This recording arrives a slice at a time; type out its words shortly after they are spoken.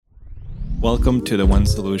Welcome to the One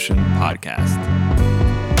Solution podcast.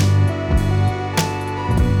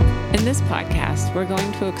 In this podcast, we're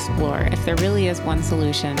going to explore if there really is one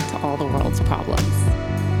solution to all the world's problems,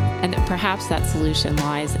 and that perhaps that solution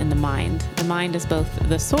lies in the mind. The mind is both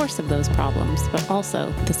the source of those problems, but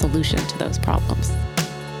also the solution to those problems.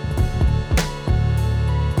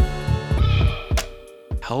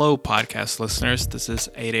 Hello, podcast listeners. This is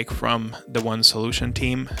Adik from the One Solution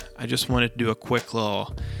team. I just wanted to do a quick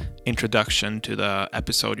little introduction to the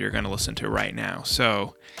episode you're going to listen to right now.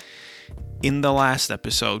 So, in the last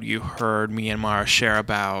episode, you heard me and Mara share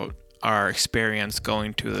about our experience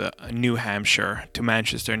going to New Hampshire, to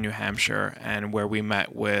Manchester, New Hampshire, and where we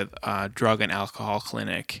met with a drug and alcohol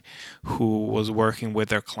clinic who was working with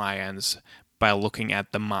their clients by looking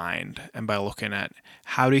at the mind and by looking at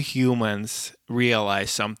how do humans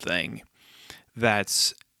realize something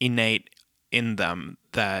that's innate in them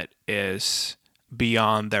that is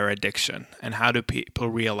beyond their addiction, and how do people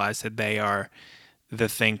realize that they are the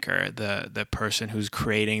thinker, the person who's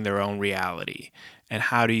creating their own reality, and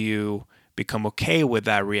how do you become okay with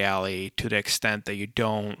that reality to the extent that you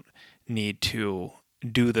don't need to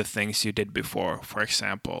do the things you did before, for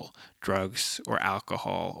example, drugs or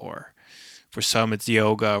alcohol, or for some it's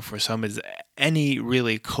yoga, for some it's any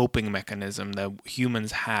really coping mechanism that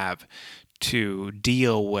humans have to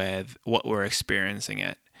deal with what we're experiencing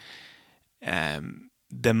it.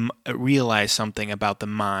 Realize something about the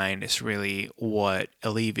mind is really what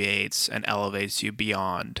alleviates and elevates you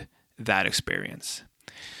beyond that experience.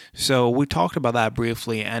 So we talked about that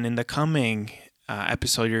briefly, and in the coming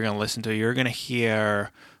episode you're going to listen to, you're going to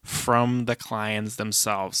hear from the clients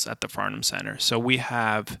themselves at the Farnham Center. So we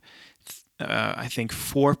have, I think,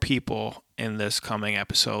 4 people in this coming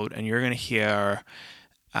episode, and you're going to hear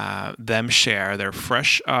them share. They're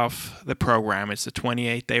fresh off the program. It's a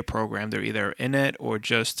 28-day program. They're either in it or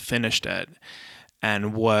just finished it.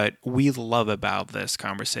 And what we love about this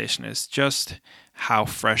conversation is just how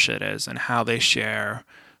fresh it is and how they share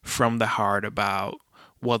from the heart about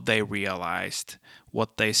what they realized,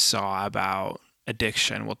 what they saw about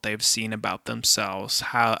addiction, what they've seen about themselves,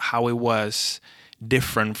 how it was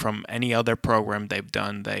different from any other program they've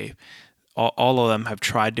done. All of them have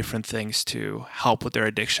tried different things to help with their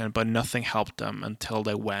addiction, but nothing helped them until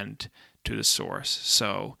they went to the source.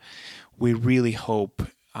 So we really hope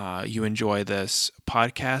you enjoy this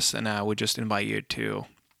podcast, and I would just invite you to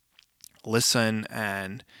listen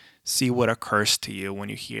and see what occurs to you when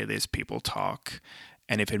you hear these people talk,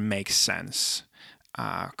 and if it makes sense,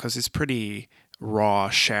 because it's pretty raw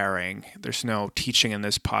sharing. There's no teaching in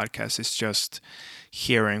this podcast. It's just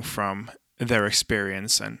hearing from their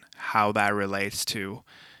experience and how that relates to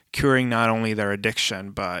curing not only their addiction,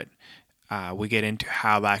 but we get into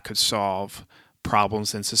how that could solve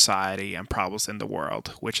problems in society and problems in the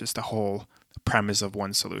world, which is the whole premise of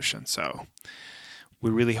One Solution. So we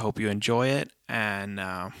really hope you enjoy it, and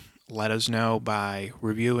let us know by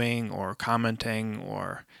reviewing or commenting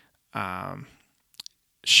or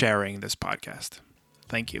sharing this podcast.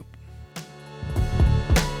 Thank you.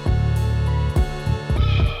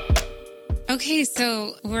 Okay,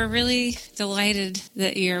 so we're really delighted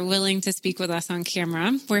that you're willing to speak with us on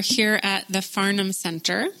camera. We're here at the Farnham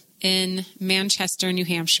Center in Manchester, New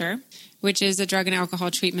Hampshire, which is a drug and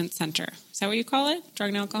alcohol treatment center. Is that what you call it? Drug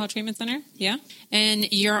and alcohol treatment center? Yeah.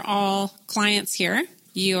 And you're all clients here.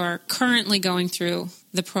 You are currently going through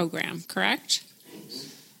the program, correct?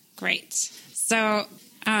 Great. So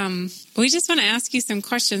we just want to ask you some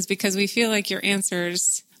questions because we feel like your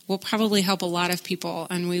answers will probably help a lot of people,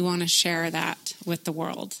 and we want to share that with the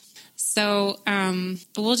world. So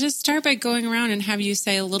we'll just start by going around and have you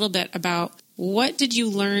say a little bit about what did you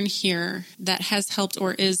learn here that has helped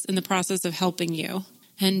or is in the process of helping you,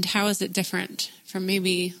 and how is it different from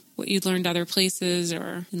maybe what you learned other places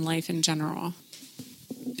or in life in general?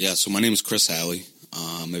 Yeah, so my name is Chris Halley.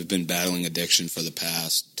 I've been battling addiction for the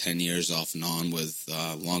past 10 years off and on with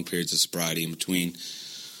long periods of sobriety in between.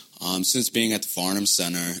 Since being at the Farnham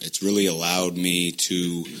Center, it's really allowed me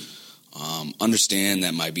to understand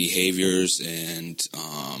that my behaviors and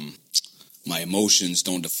my emotions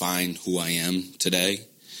don't define who I am today.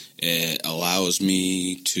 It allows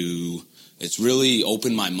me to, it's really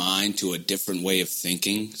opened my mind to a different way of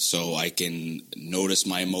thinking, so I can notice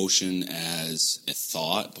my emotion as a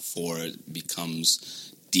thought before it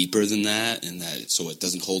becomes deeper than that, and that so it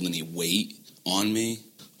doesn't hold any weight on me.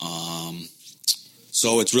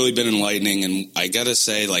 So it's really been enlightening, and I gotta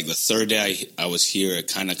say, like the third day I was here, it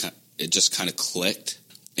just kind of clicked,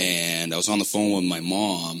 and I was on the phone with my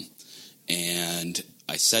mom, and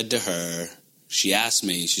I said to her, she asked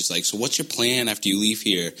me, she's like, so what's your plan after you leave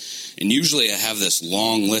here? And usually I have this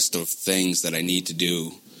long list of things that I need to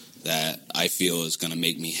do that I feel is going to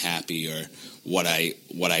make me happy, or what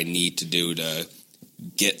I need to do to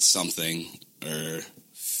get something or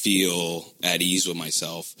feel at ease with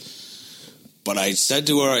myself. But I said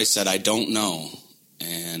to her, I don't know.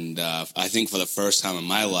 And I think for the first time in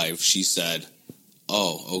my life, she said,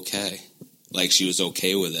 oh, okay. Like, she was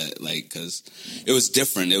okay with it, like, because it was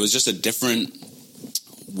different. It was just a different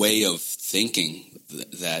way of thinking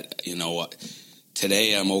that, you know,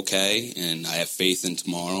 today I'm okay, and I have faith in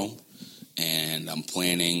tomorrow, and I'm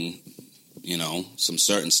planning, you know, some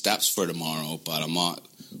certain steps for tomorrow, but I'm not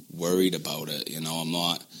worried about it, you know, I'm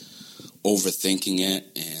not overthinking it,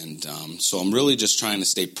 and so I'm really just trying to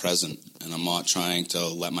stay present, and I'm not trying to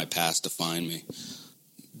let my past define me,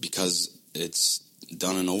 because it's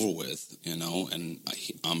done and over with, you know, and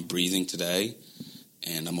I'm breathing today,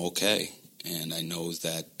 and I'm okay, and I know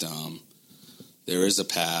that there is a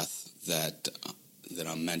path that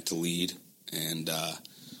I'm meant to lead, and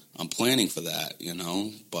I'm planning for that, you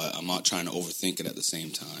know, but I'm not trying to overthink it at the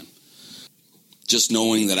same time. Just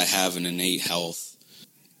knowing that I have an innate health,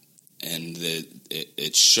 and that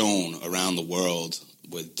it's shown around the world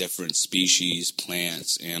with different species,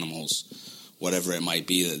 plants, animals, whatever it might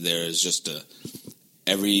be, that there is just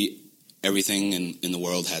everything in the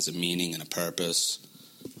world has a meaning and a purpose,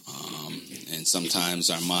 and sometimes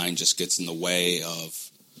our mind just gets in the way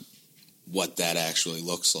of what that actually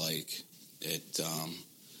looks like.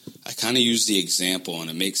 I kind of use the example, and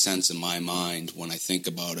it makes sense in my mind when I think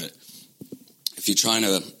about it. If you're trying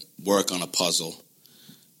to work on a puzzle,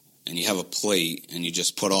 and you have a plate, and you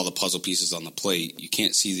just put all the puzzle pieces on the plate, you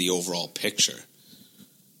can't see the overall picture.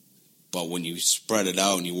 But when you spread it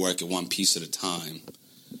out and you work it one piece at a time,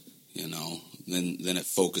 you know, then it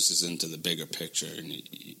focuses into the bigger picture, and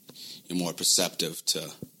you're more perceptive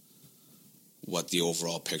to what the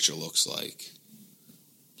overall picture looks like.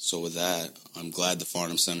 So with that, I'm glad the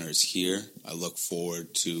Farnham Center is here. I look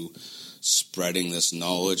forward to spreading this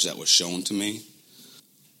knowledge that was shown to me.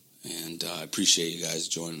 And I appreciate you guys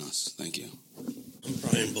joining us. Thank you. I'm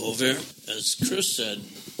Brian Bover. As Chris said,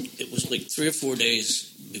 it was like 3 or 4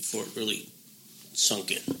 days before it really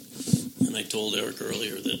sunk in. And I told Eric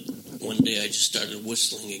earlier that one day I just started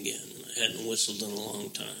whistling again. I hadn't whistled in a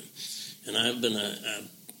long time. And I've been a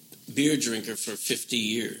beer drinker for 50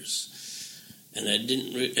 years. And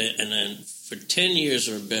and then for 10 years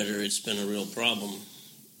or better, it's been a real problem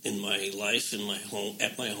in my life, in my home,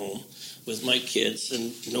 at my home, with my kids,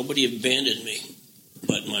 and nobody abandoned me.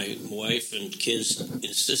 But my wife and kids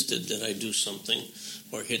insisted that I do something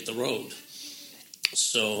or hit the road.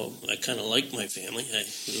 So I kind of liked my family. It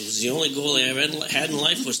was the only goal I ever had in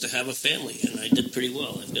life, was to have a family, and I did pretty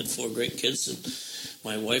well. I've got 4 great kids, and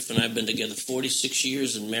my wife and I have been together 46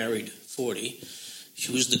 years and married 40.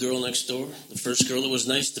 She was the girl next door, the first girl that was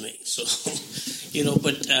nice to me. So, you know,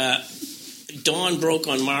 but dawn broke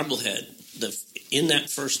on Marblehead in that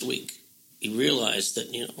first week. He realized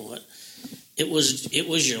that, you know what, it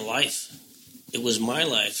was your life. It was my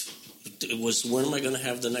life. It was, when am I going to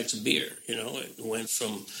have the next beer? You know, it went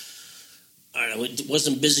from, it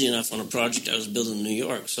wasn't busy enough on a project I was building in New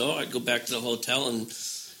York, so I'd go back to the hotel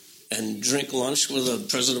and drink lunch with the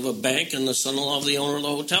president of a bank and the son-in-law of the owner of the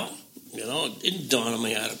hotel. You know, it didn't dawn on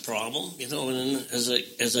me I had a problem. You know, and then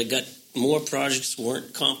as I got more projects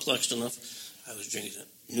weren't complex enough, I was drinking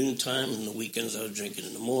at noontime, and the weekends I was drinking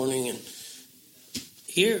in the morning. And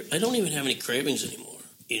here, I don't even have any cravings anymore.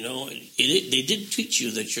 You know, they did teach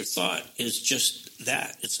you that your thought is just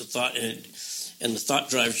that. It's a thought, and the thought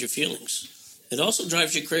drives your feelings. It also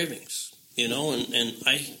drives your cravings, you know, and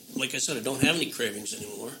I, like I said, I don't have any cravings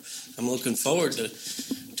anymore. I'm looking forward to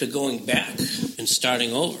going back and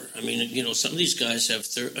starting over. I mean, you know, some of these guys have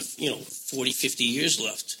 40, 50 years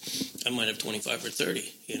left. I might have 25 or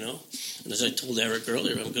 30, you know. And as I told Eric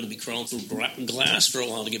earlier, I'm going to be crawling through glass for a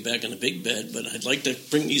while to get back in the big bed, but I'd like to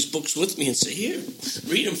bring these books with me and say, here,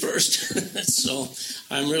 read them first. So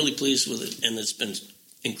I'm really pleased with it, and it's been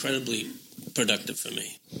incredibly productive for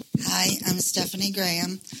me. Hi, I'm Stephanie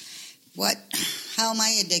Graham. How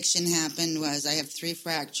my addiction happened was I have 3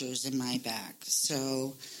 fractures in my back.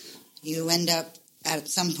 So you end up at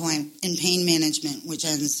some point in pain management, which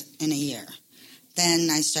ends in a year. Then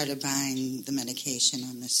I started buying the medication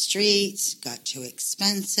on the streets, got too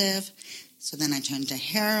expensive. So then I turned to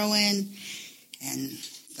heroin. And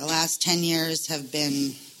the last 10 years have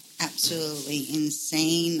been absolutely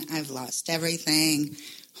insane. I've lost everything,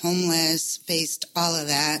 homeless, faced all of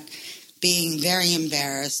that, being very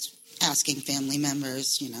embarrassed, asking family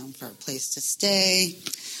members, you know, for a place to stay,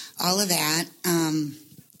 all of that.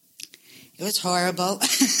 It was horrible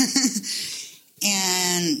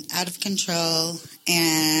and out of control.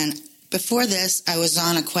 And before this, I was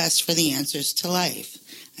on a quest for the answers to life.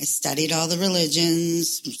 I studied all the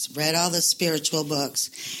religions, read all the spiritual books,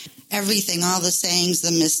 everything, all the sayings, the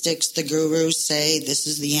mystics, the gurus say this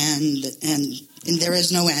is the end, and there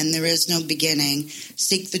is no end, there is no beginning.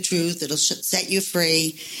 Seek the truth, it'll set you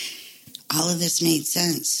free. All of this made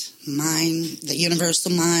sense. Mind, the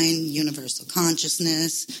universal mind, universal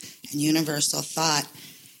consciousness, and universal thought.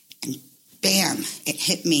 And bam, it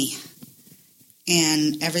hit me.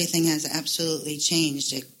 And everything has absolutely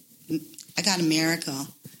changed. I got a miracle.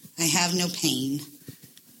 I have no pain.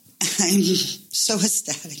 I'm so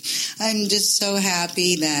ecstatic. I'm just so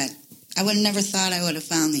happy that I would have never thought I would have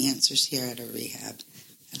found the answers here at a rehab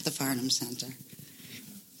at the Farnham Center.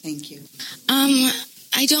 Thank you.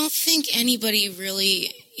 I don't think anybody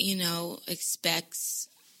really, expects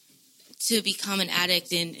to become an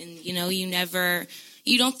addict and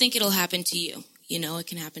you don't think it'll happen to you. It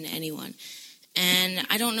can happen to anyone. And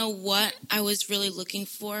I don't know what I was really looking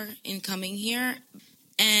for in coming here.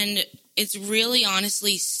 And it's really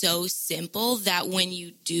honestly so simple that when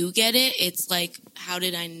you do get it, it's like, how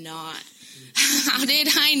did I not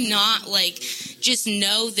just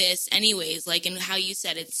know this anyways? Like, and how you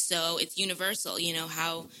said it's universal,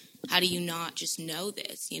 how do you not just know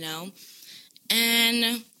this,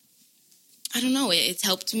 And I don't know, it's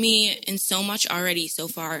helped me in so much already so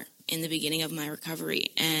far in the beginning of my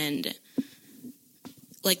recovery. And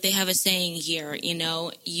like they have a saying here,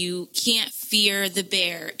 you can't fear the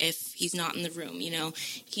bear if he's not in the room, You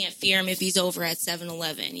can't fear him if he's over at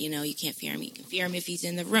 7-Eleven, you can't fear him. You can fear him if he's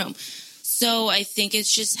in the room. So I think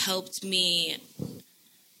it's just helped me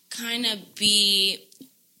kind of be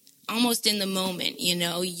almost in the moment,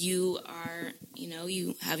 you are,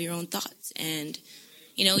 you have your own thoughts. And,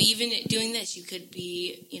 even doing this, you could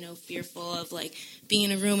be, fearful of like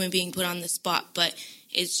being in a room and being put on the spot, but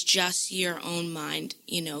it's just your own mind,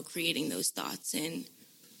 creating those thoughts and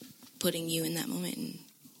putting you in that moment. And,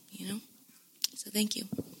 so thank you.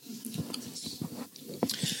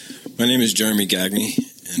 My name is Jeremy Gagne,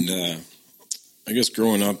 and I guess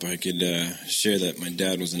growing up I could share that my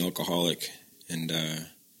dad was an alcoholic, and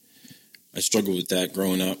I struggled with that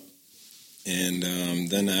growing up. And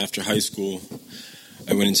then after high school,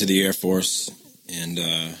 I went into the Air Force, and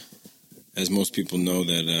as most people know,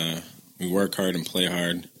 that we work hard and play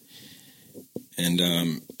hard.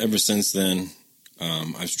 And ever since then,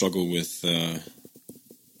 I've struggled with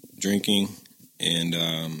drinking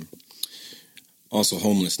and also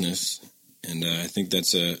homelessness. And I think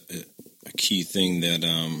that's a key thing that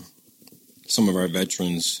some of our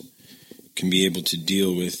veterans can be able to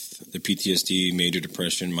deal with: the PTSD, major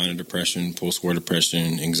depression, minor depression, post-war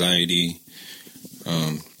depression, anxiety.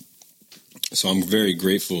 So I'm very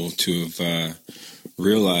grateful to have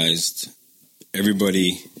realized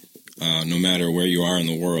everybody, no matter where you are in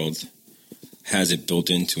the world, has it built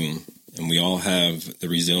into them. And we all have the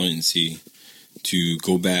resiliency to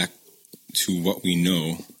go back to what we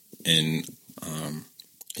know and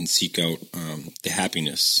seek out the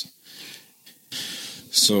happiness.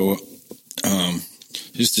 So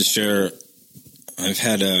just to share, I've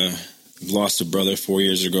lost a brother 4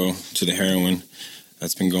 years ago to the heroin.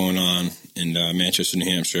 That's been going on in Manchester, New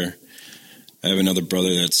Hampshire. I have another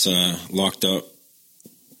brother that's locked up,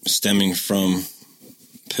 stemming from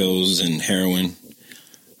pills and heroin.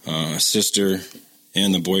 A sister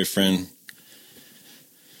and the boyfriend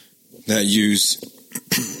that use.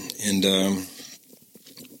 And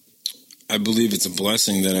I believe it's a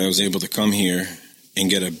blessing that I was able to come here and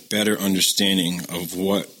get a better understanding of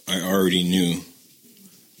what I already knew.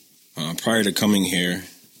 Prior to coming here,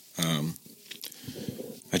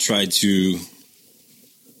 I tried to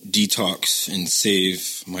detox and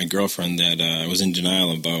save my girlfriend that I was in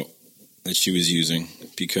denial about that she was using,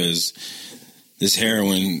 because this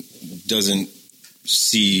heroin doesn't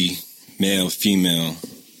see male, female,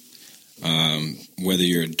 whether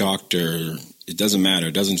you're a doctor, it doesn't matter.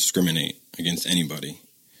 It doesn't discriminate against anybody.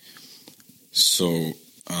 So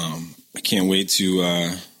I can't wait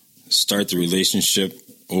to start the relationship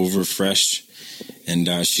over fresh. And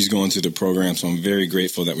she's going through the program, so I'm very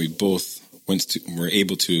grateful that we both were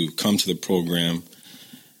able to come to the program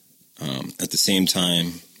at the same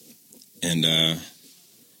time. And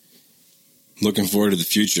looking forward to the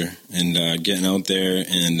future and getting out there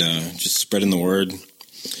and just spreading the word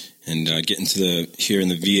and getting here in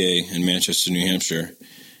the VA in Manchester, New Hampshire,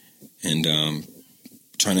 and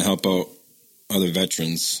trying to help out other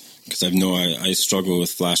veterans, because I struggle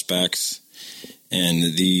with flashbacks,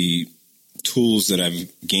 and the tools that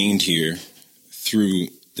I've gained here through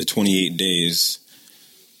the 28 days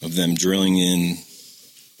of them drilling in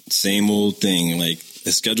same old thing. Like,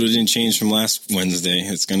 the schedule didn't change from last Wednesday.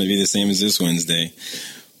 It's going to be the same as this Wednesday.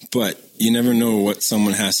 But you never know what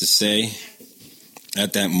someone has to say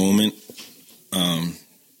at that moment.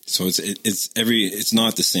 So it's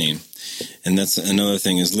not the same. And that's another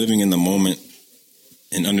thing, is living in the moment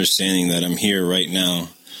and understanding that I'm here right now.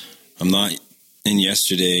 I'm not in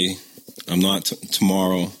yesterday. I'm not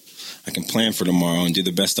tomorrow. I can plan for tomorrow and do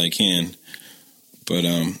the best I can. But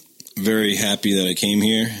very happy that I came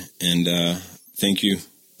here, and thank you,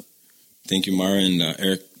 Mara and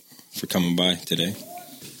Eric, for coming by today.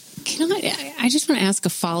 I just want to ask a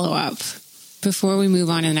follow-up before we move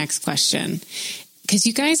on to the next question, because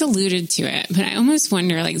you guys alluded to it, but I almost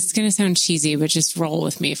wonder, like, it's going to sound cheesy, but just roll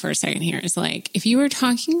with me for a second here. It's like, if you were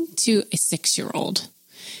talking to a 6-year-old,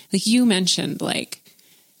 like you mentioned, like,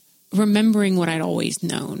 remembering what I'd always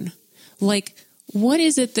known, like, what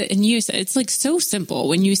is it that, and you said, it's like so simple.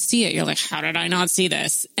 When you see it, you're like, how did I not see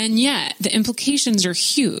this? And yet the implications are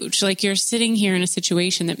huge. Like, you're sitting here in a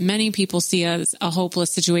situation that many people see as a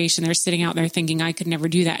hopeless situation. They're sitting out there thinking, I could never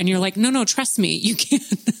do that. And you're like, no, trust me, you can.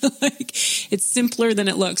 Like, it's simpler than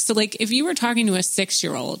it looks. So, like, if you were talking to a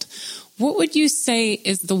 6-year-old, what would you say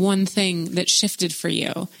is the one thing that shifted for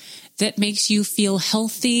you that makes you feel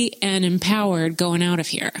healthy and empowered going out of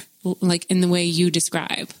here, like in the way you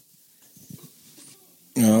describe?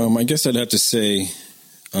 I guess I'd have to say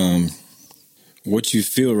what you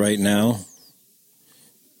feel right now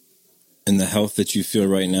and the health that you feel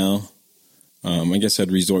right now. I guess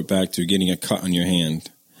I'd resort back to getting a cut on your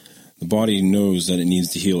hand. The body knows that it needs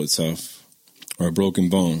to heal itself, or a broken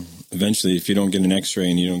bone. Eventually, if you don't get an x-ray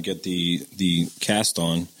and you don't get the cast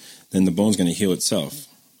on, then the bone's going to heal itself.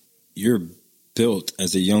 You're built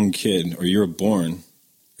as a young kid, or you're born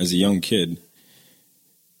as a young kid,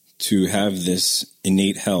 to have this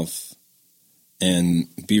innate health and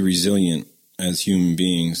be resilient as human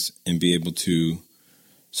beings and be able to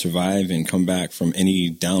survive and come back from any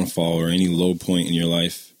downfall or any low point in your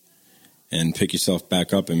life and pick yourself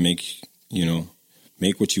back up and make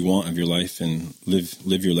what you want of your life and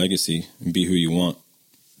live your legacy and be who you want.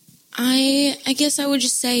 I guess I would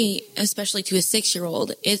just say, especially to a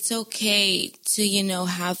 6-year-old, it's okay to,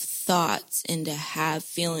 have thoughts and to have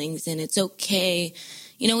feelings, and it's okay.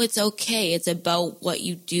 It's okay. It's about what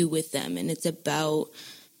you do with them, and it's about,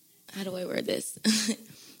 how do I word this?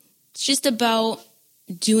 It's just about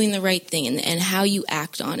doing the right thing and how you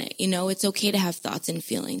act on it. It's okay to have thoughts and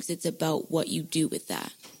feelings. It's about what you do with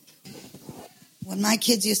that. When my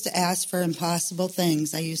kids used to ask for impossible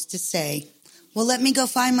things, I used to say, well, let me go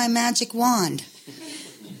find my magic wand.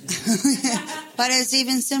 But it's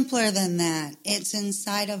even simpler than that. It's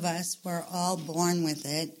inside of us. We're all born with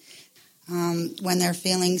it. When they're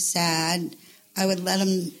feeling sad, I would let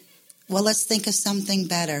them, let's think of something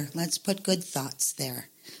better. Let's put good thoughts there,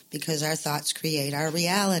 because our thoughts create our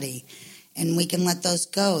reality. And we can let those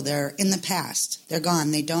go. They're in the past. They're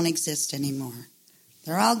gone. They don't exist anymore.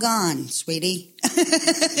 They're all gone, sweetie.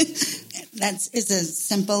 It's as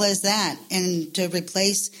simple as that. And to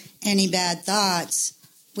replace any bad thoughts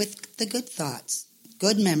with the good thoughts,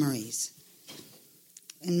 good memories.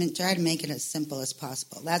 And try to make it as simple as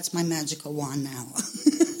possible. That's my magical wand now.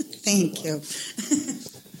 Thank you.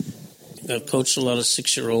 I've coached a lot of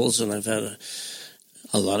 6-year-olds, and I've had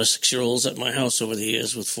a lot of 6-year-olds at my house over the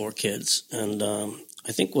years with 4 kids. And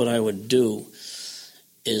I think what I would do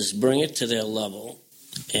is bring it to their level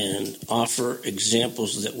and offer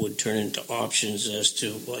examples that would turn into options as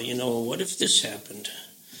to, what if this happened?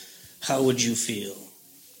 How would you feel?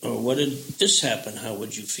 Or what did this happen? How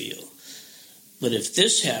would you feel? But if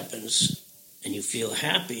this happens and you feel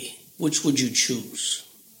happy, which would you choose?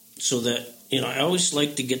 So that, I always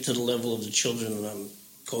like to get to the level of the children that I'm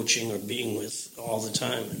coaching or being with all the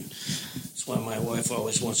time. And that's why my wife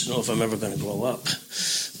always wants to know if I'm ever going to grow up.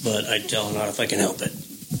 But I tell her not if I can help it.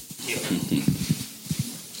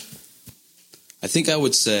 I think I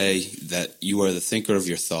would say that you are the thinker of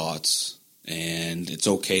your thoughts, and it's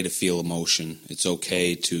okay to feel emotion. It's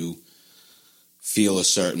okay to feel a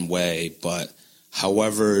certain way, but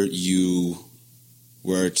however you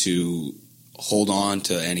were to hold on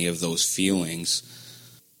to any of those feelings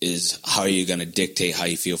is how you're going to dictate how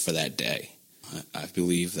you feel for that day. I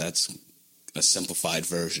believe that's a simplified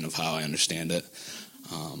version of how I understand it.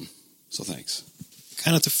 So thanks.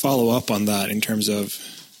 Kind of to follow up on that in terms of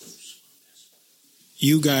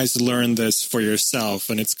you guys learned this for yourself,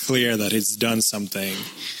 and it's clear that it's done something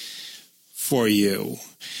for you.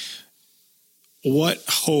 What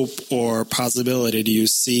hope or possibility do you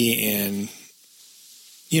see in,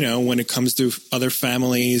 when it comes to other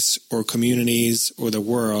families or communities or the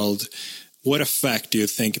world what effect do you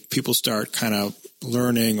think people start kind of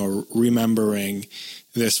learning or remembering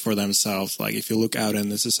this for themselves? Like if you look out in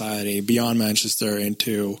the society beyond Manchester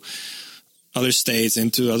into other states,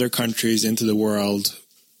 into other countries, into the world,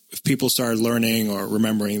 if people start learning or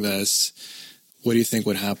remembering this, what do you think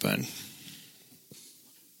would happen?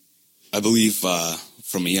 I believe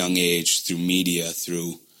from a young age, through media,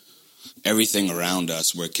 through everything around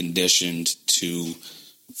us, we're conditioned to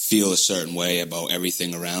feel a certain way about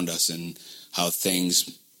everything around us and how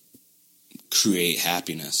things create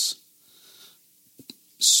happiness.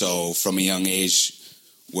 So from a young age,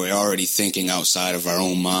 we're already thinking outside of our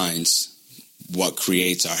own minds what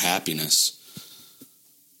creates our happiness.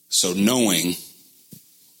 So knowing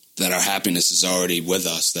that our happiness is already with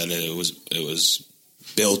us, that it was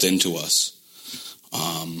built into us,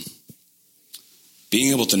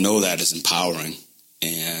 being able to know that is empowering,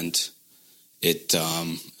 and it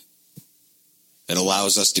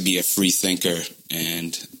allows us to be a free thinker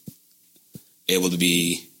and able to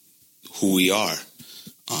be who we are,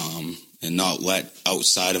 and not let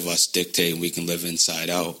outside of us dictate. We can live inside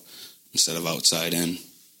out instead of outside in.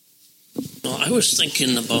 Well, I was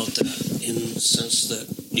thinking about that in the sense that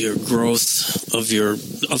your growth of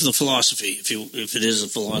the philosophy, if it is a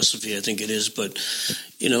philosophy, I think it is, but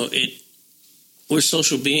we're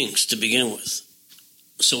social beings to begin with,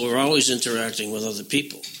 so we're always interacting with other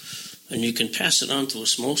people, and you can pass it on to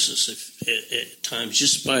osmosis at times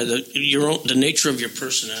just by the nature of your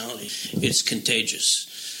personality. It's contagious.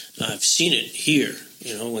 I've seen it here.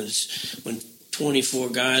 When 24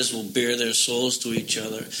 guys will bare their souls to each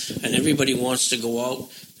other, and everybody wants to go out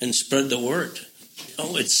and spread the word.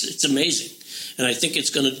 It's amazing, and I think it's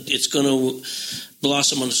gonna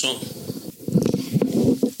blossom on its own.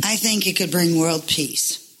 I think it could bring world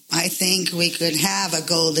peace. I think we could have a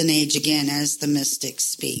golden age again, as the mystics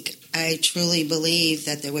speak. I truly believe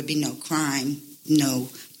that there would be no crime, no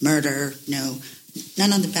murder,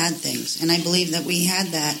 none of the bad things, and I believe that we had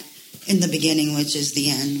that in the beginning, which is the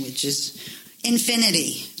end, which is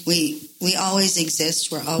infinity. We always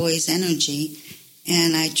exist. We're always energy.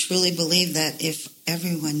 And I truly believe that if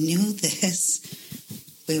everyone knew this,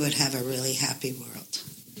 we would have a really happy world.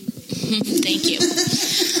 Thank you.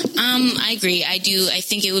 I agree. I do. I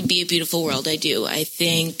think it would be a beautiful world. I do. I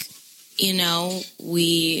think,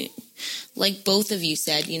 we, like both of you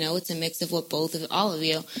said, it's a mix of what all of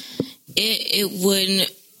you, it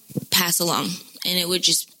would pass along, and it would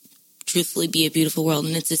just truthfully be a beautiful world.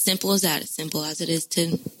 And it's as simple as that, as simple as it is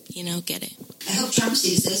to, get it. I hope Trump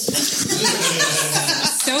sees this.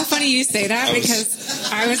 So funny you say that,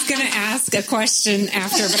 because I was going to ask a question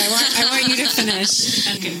after, but I want you to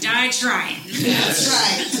finish. You can die trying. That's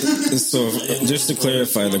right. So just to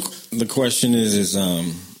clarify, the question is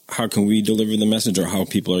how can we deliver the message, or how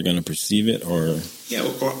people are going to perceive it? Or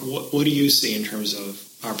what do you see in terms of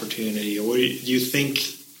opportunity? Or do you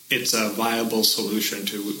think it's a viable solution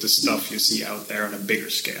to the stuff you see out there on a bigger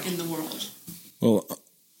scale in the world? Well,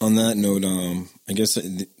 on that note, I guess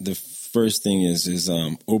the first thing is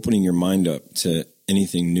opening your mind up to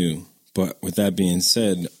anything new. But with that being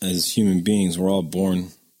said, as human beings, we're all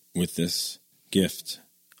born with this gift.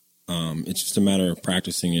 It's just a matter of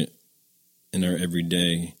practicing it in our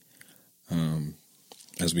everyday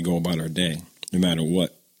as we go about our day, no matter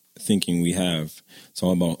what thinking we have. It's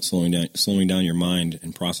all about slowing down your mind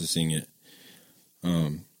and processing it.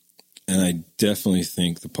 And I definitely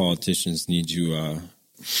think the politicians need you.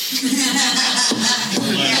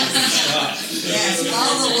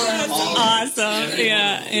 Awesome.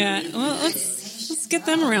 Yeah. Well, let's get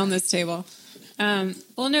them around this table.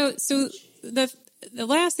 So the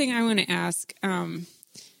last thing I want to ask, one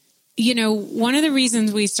of the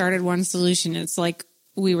reasons we started One Solution is, like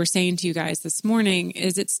we were saying to you guys this morning,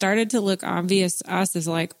 is it started to look obvious to us as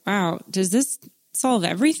like, wow, does this solve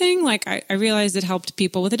everything? Like I realized it helped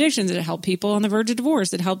people with addictions. It helped people on the verge of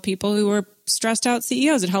divorce. It helped people who were stressed out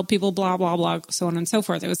CEOs. It helped people blah, blah, blah, so on and so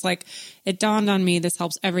forth. It was like, it dawned on me, this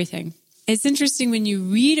helps everything. It's interesting when you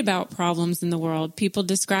read about problems in the world, people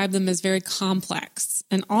describe them as very complex.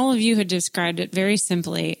 And all of you had described it very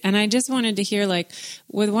simply. And I just wanted to hear, like,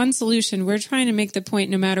 with One Solution, we're trying to make the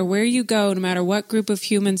point, no matter where you go, no matter what group of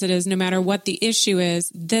humans it is, no matter what the issue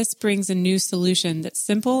is, this brings a new solution that's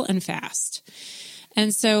simple and fast.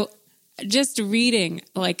 And so just reading,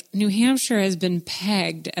 like, New Hampshire has been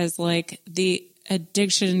pegged as like the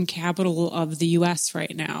addiction capital of the U.S.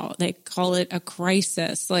 right now. They call it a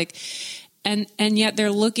crisis. And yet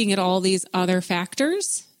they're looking at all these other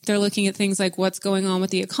factors. They're looking at things like what's going on with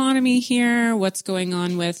the economy here, what's going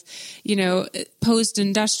on with,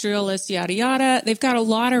 post-industrialist, yada, yada. They've got a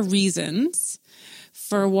lot of reasons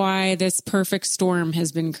for why this perfect storm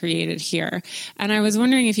has been created here. And I was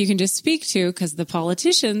wondering if you can just speak to, because the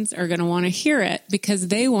politicians are going to want to hear it because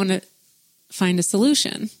they want to find a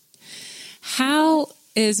solution. How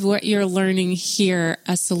is what you're learning here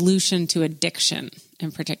a solution to addiction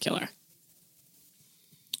in particular?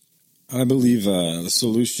 I believe the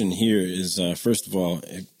solution here is, first of all,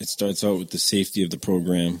 it starts out with the safety of the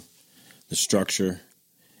program, the structure,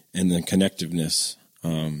 and the connectiveness.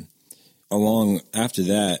 Along after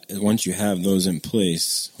that, once you have those in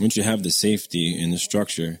place, once you have the safety and the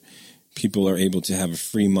structure, people are able to have a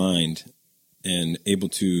free mind and able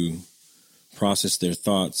to process their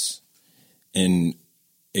thoughts and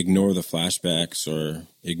ignore the flashbacks or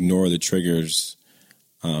ignore the triggers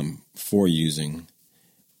for using.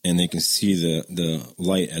 And they can see the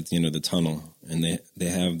light at the end of the tunnel, and they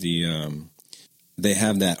have they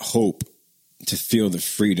have that hope to feel the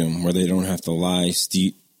freedom where they don't have to lie,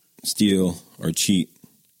 steal, or cheat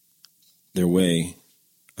their way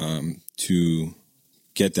to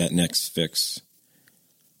get that next fix.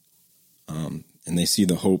 And they see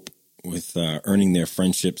the hope with earning their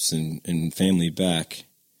friendships and family back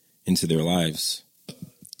into their lives.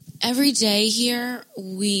 Every day here,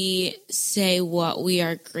 we say what we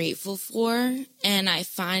are grateful for, and I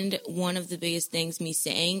find one of the biggest things me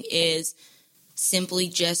saying is simply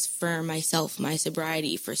just for myself, my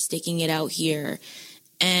sobriety, for sticking it out here.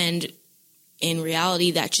 And in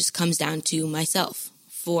reality, that just comes down to myself,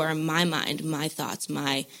 for my mind, my thoughts,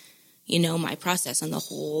 my process on the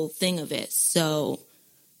whole thing of it. So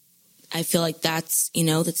I feel like that's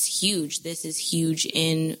huge. This is huge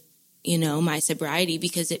in my sobriety,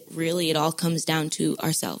 because it all comes down to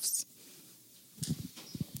ourselves.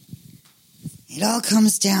 It all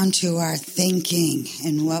comes down to our thinking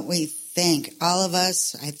and what we think. All of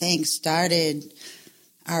us, I think, started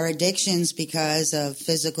our addictions because of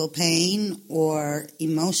physical pain or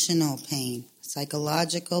emotional pain,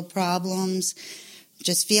 psychological problems,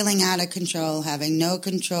 just feeling out of control, having no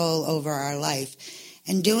control over our life.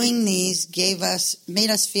 And doing these made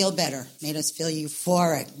us feel better, made us feel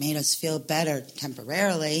euphoric, made us feel better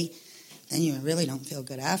temporarily. Then you really don't feel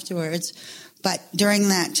good afterwards. But during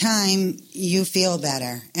that time, you feel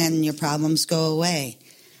better and your problems go away.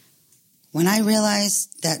 When I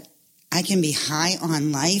realized that I can be high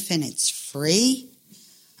on life and it's free,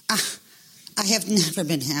 I have never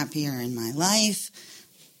been happier in my life.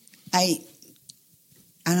 I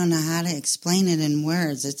don't know how to explain it in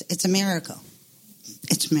words. It's a miracle.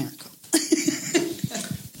 It's a miracle.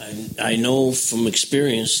 I know from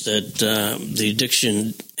experience that the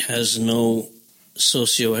addiction has no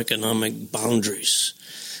socioeconomic boundaries.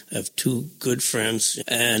 I have two good friends,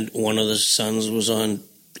 and one of the sons was on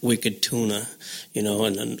Wicked Tuna, and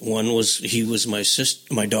then he was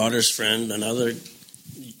my daughter's friend. Another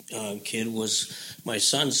kid was my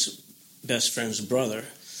son's best friend's brother,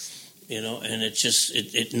 and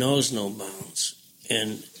it knows no bounds.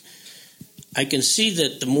 And I can see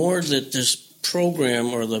that the more that this program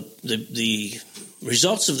or the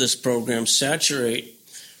results of this program saturate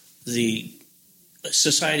the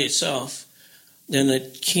society itself, then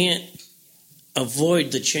it can't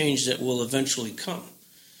avoid the change that will eventually come.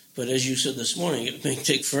 But as you said this morning, it may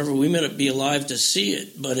take forever. We may not be alive to see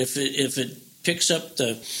it, but if it picks up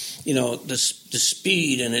the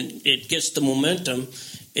speed and it gets the momentum,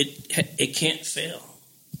 it can't fail.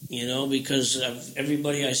 Because of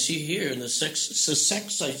everybody I see here and the success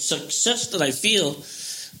that I feel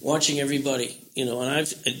watching everybody, and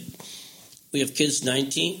we have kids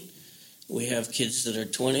 19, we have kids that are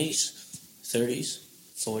 20s, 30s,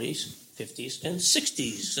 40s, 50s, and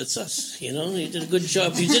 60s. That's us, You did a good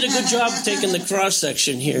job. You did a good job taking the cross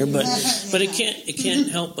section here, but it can't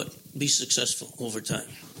help but be successful over time.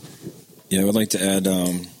 Yeah, I would like to add,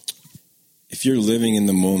 if you're living in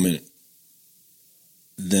the moment,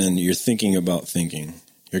 then you're thinking about thinking.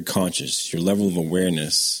 You're conscious. Your level of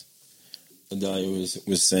awareness. Adalia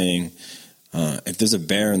was saying, if there's a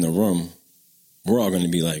bear in the room, we're all going to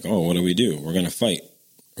be like, oh, what do we do? We're going to fight.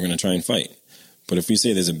 We're going to try and fight. But if we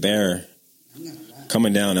say there's a bear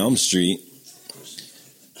coming down Elm Street,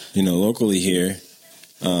 locally here,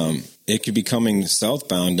 it could be coming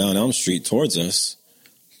southbound down Elm Street towards us,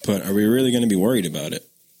 but are we really going to be worried about it?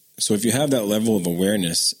 So if you have that level of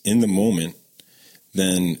awareness in the moment,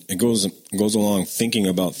 then it goes along thinking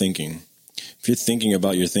about thinking. If you're thinking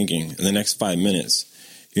about your thinking in the next 5 minutes,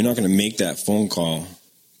 you're not going to make that phone call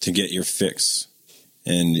to get your fix.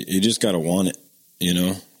 And you just got to want it,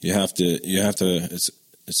 You have to, it's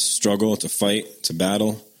a struggle, it's a fight, it's a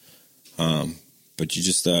battle. But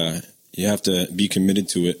you have to be committed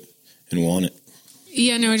to it and want it.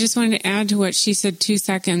 Yeah, no, I just wanted to add to what she said 2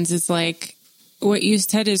 seconds. It's like, what you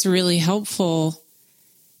said is really helpful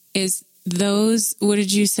is those, what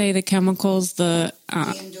did you say, the chemicals, The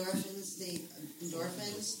endorphins, the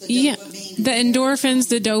dopamine. the endorphins,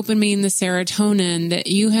 the dopamine, the serotonin, that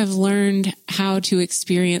you have learned how to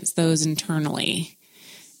experience those internally.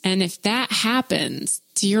 And if that happens,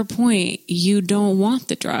 to your point, you don't want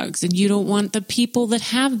the drugs and you don't want the people that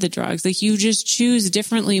have the drugs. Like, you just choose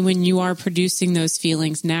differently when you are producing those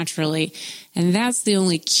feelings naturally. And that's the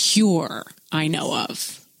only cure I know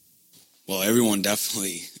of. Well, everyone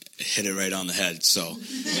definitely hit it right on the head. So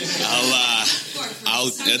it's all right.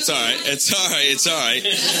 It's all right.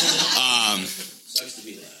 Sucks to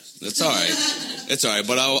be last. It's all right. It's all right.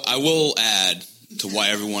 But I will add to why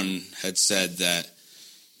everyone had said that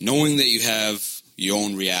knowing that you have your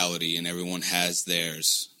own reality and everyone has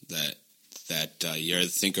theirs, that you're the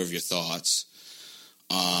thinker of your thoughts,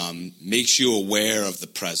 makes you aware of the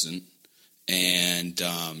present. And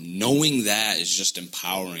knowing that is just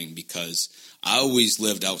empowering, because I always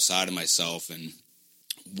lived outside of myself and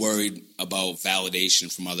worried about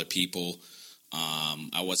validation from other people.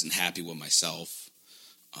 I wasn't happy with myself.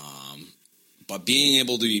 But being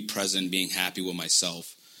able to be present, being happy with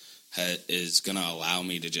myself is going to allow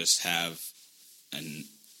me to just have an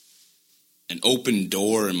open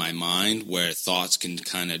door in my mind where thoughts can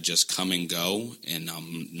kind of just come and go, and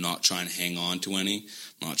I'm not trying to hang on to any.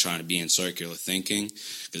 I'm not trying to be in circular thinking,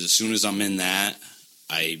 because as soon as I'm in that,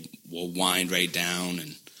 I will wind right down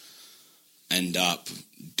and end up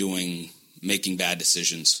making bad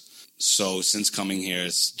decisions. So since coming here,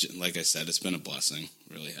 like I said, it's been a blessing.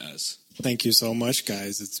 It really has. Thank you so much,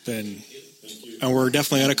 guys. It's been, and we're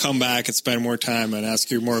definitely going to come back and spend more time and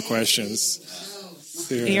ask you more questions.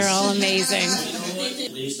 You're all amazing.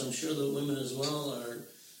 At least I'm sure the women as well are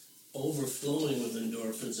overflowing with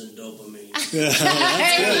endorphins and dopamine.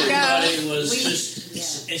 Everybody was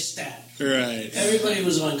just ecstatic. Right. Everybody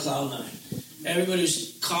was on cloud nine. Everybody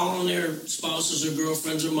was calling their spouses or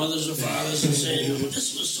girlfriends or mothers or fathers and saying, "Oh,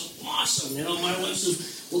 this was so awesome." You know, my wife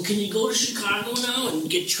says, "Well, can you go to Chicago now and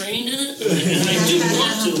get trained in it?" And I do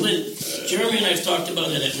want to. And Jeremy and I have talked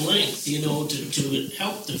about it at length, you know, to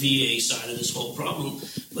help the VA side of this whole problem.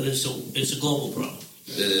 But it's a global problem.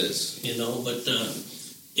 It is. You know, but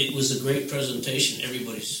it was a great presentation.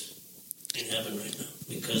 Everybody's in heaven right now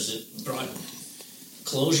because it brought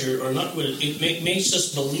closure, or not. It makes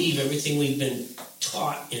us believe everything we've been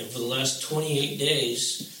taught for the last 28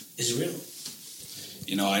 days is real.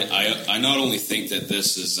 You know, I not only think that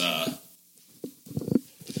this is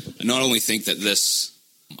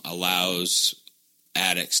allows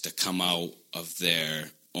addicts to come out of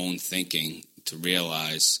their own thinking to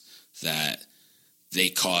realize that they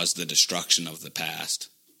caused the destruction of the past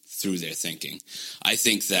through their thinking. I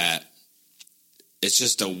think that it's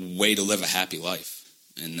just a way to live a happy life.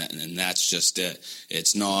 And that's just it.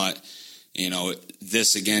 It's not, you know,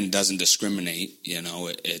 this again doesn't discriminate, you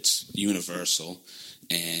know, it's universal.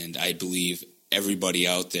 And I believe everybody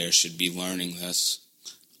out there should be learning this,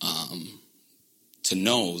 to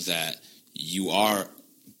know that you are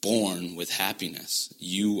born with happiness.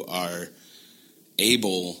 You are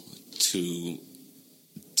able to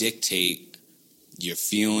dictate your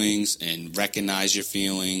feelings and recognize your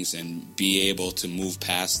feelings and be able to move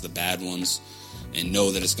past the bad ones and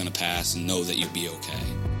know that it's going to pass and know that you'll be okay.